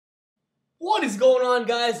What is going on,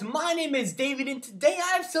 guys? My name is David, and today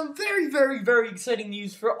I have some very exciting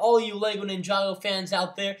news for all you LEGO Ninjago fans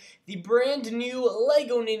out there. The brand new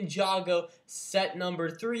LEGO Ninjago set number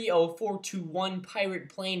 30421 Pirate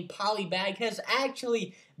Plane Polybag has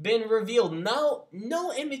actually been revealed. Now,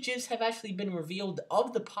 no images have actually been revealed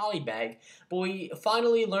of the Polybag, but we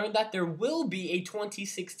finally learned that there will be a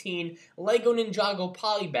 2016 LEGO Ninjago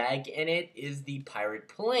Polybag, and it is the Pirate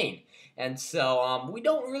Plane. And so, we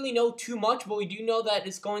don't really know too much, but we do know that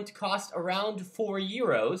it's going to cost around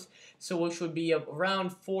 €4, so which would be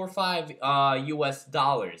around 4 or 5 US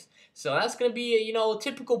dollars. So that's going to be a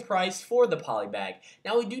typical price for the Polybag.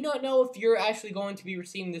 Now, we do not know if you're actually going to be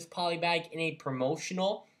receiving this Polybag in a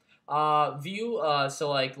promotional view. So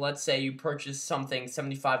like, let's say you purchase something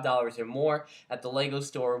 $75 or more at the LEGO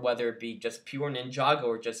store, whether it be just pure Ninjago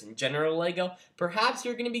or just in general LEGO. Perhaps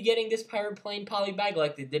you're going to be getting this Pirate Plane Polybag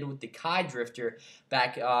like they did with the Kai Drifter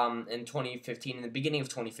back in 2015, in the beginning of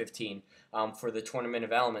 2015, for the Tournament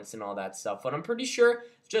of Elements and all that stuff. But I'm pretty sure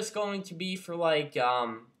it's just going to be for like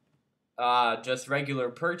just regular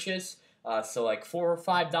purchase. So like $4 or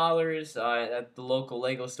 $5 at the local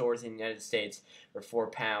LEGO stores in the United States, or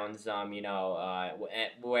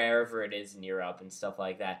 £4, wherever it is in Europe and stuff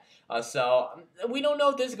like that. So we don't know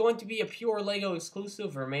if this is going to be a pure LEGO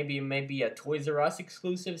exclusive or maybe a Toys R Us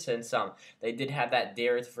exclusive, since they did have that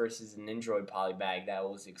Dareth versus Nindroid Polybag that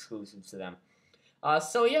was exclusive to them.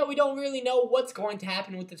 So yeah, we don't really know what's going to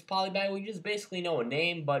happen with this Polybag. We just basically know a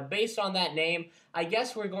name, but based on that name, I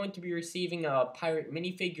guess we're going to be receiving a pirate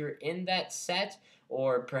minifigure in that set,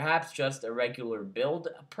 or perhaps just a regular build.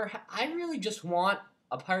 I really just want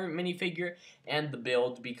a pirate minifigure and the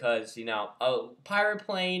build because, a pirate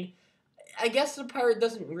plane, I guess the pirate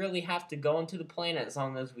doesn't really have to go into the plane as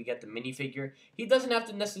long as we get the minifigure. He doesn't have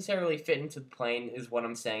to necessarily fit into the plane, is what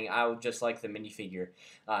I'm saying. I would just like the minifigure.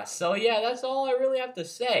 So yeah, that's all I really have to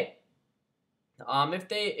say.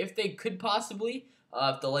 If they could possibly,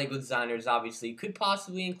 if the LEGO designers obviously could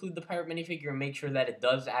possibly include the pirate minifigure and make sure that it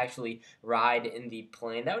does actually ride in the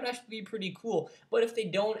plane, that would actually be pretty cool. But if they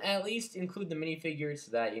don't, at least include the minifigure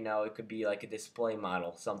so that, it could be like a display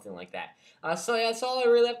model, something like that. So yeah, that's all I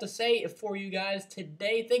really have to say for you guys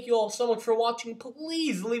today. Thank you all so much for watching.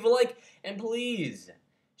 Please leave a like, and please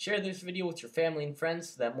share this video with your family and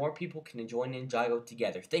friends so that more people can enjoy Ninjago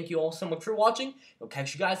together. Thank you all so much for watching. I'll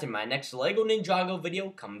catch you guys in my next LEGO Ninjago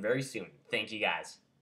video coming very soon. Thank you guys.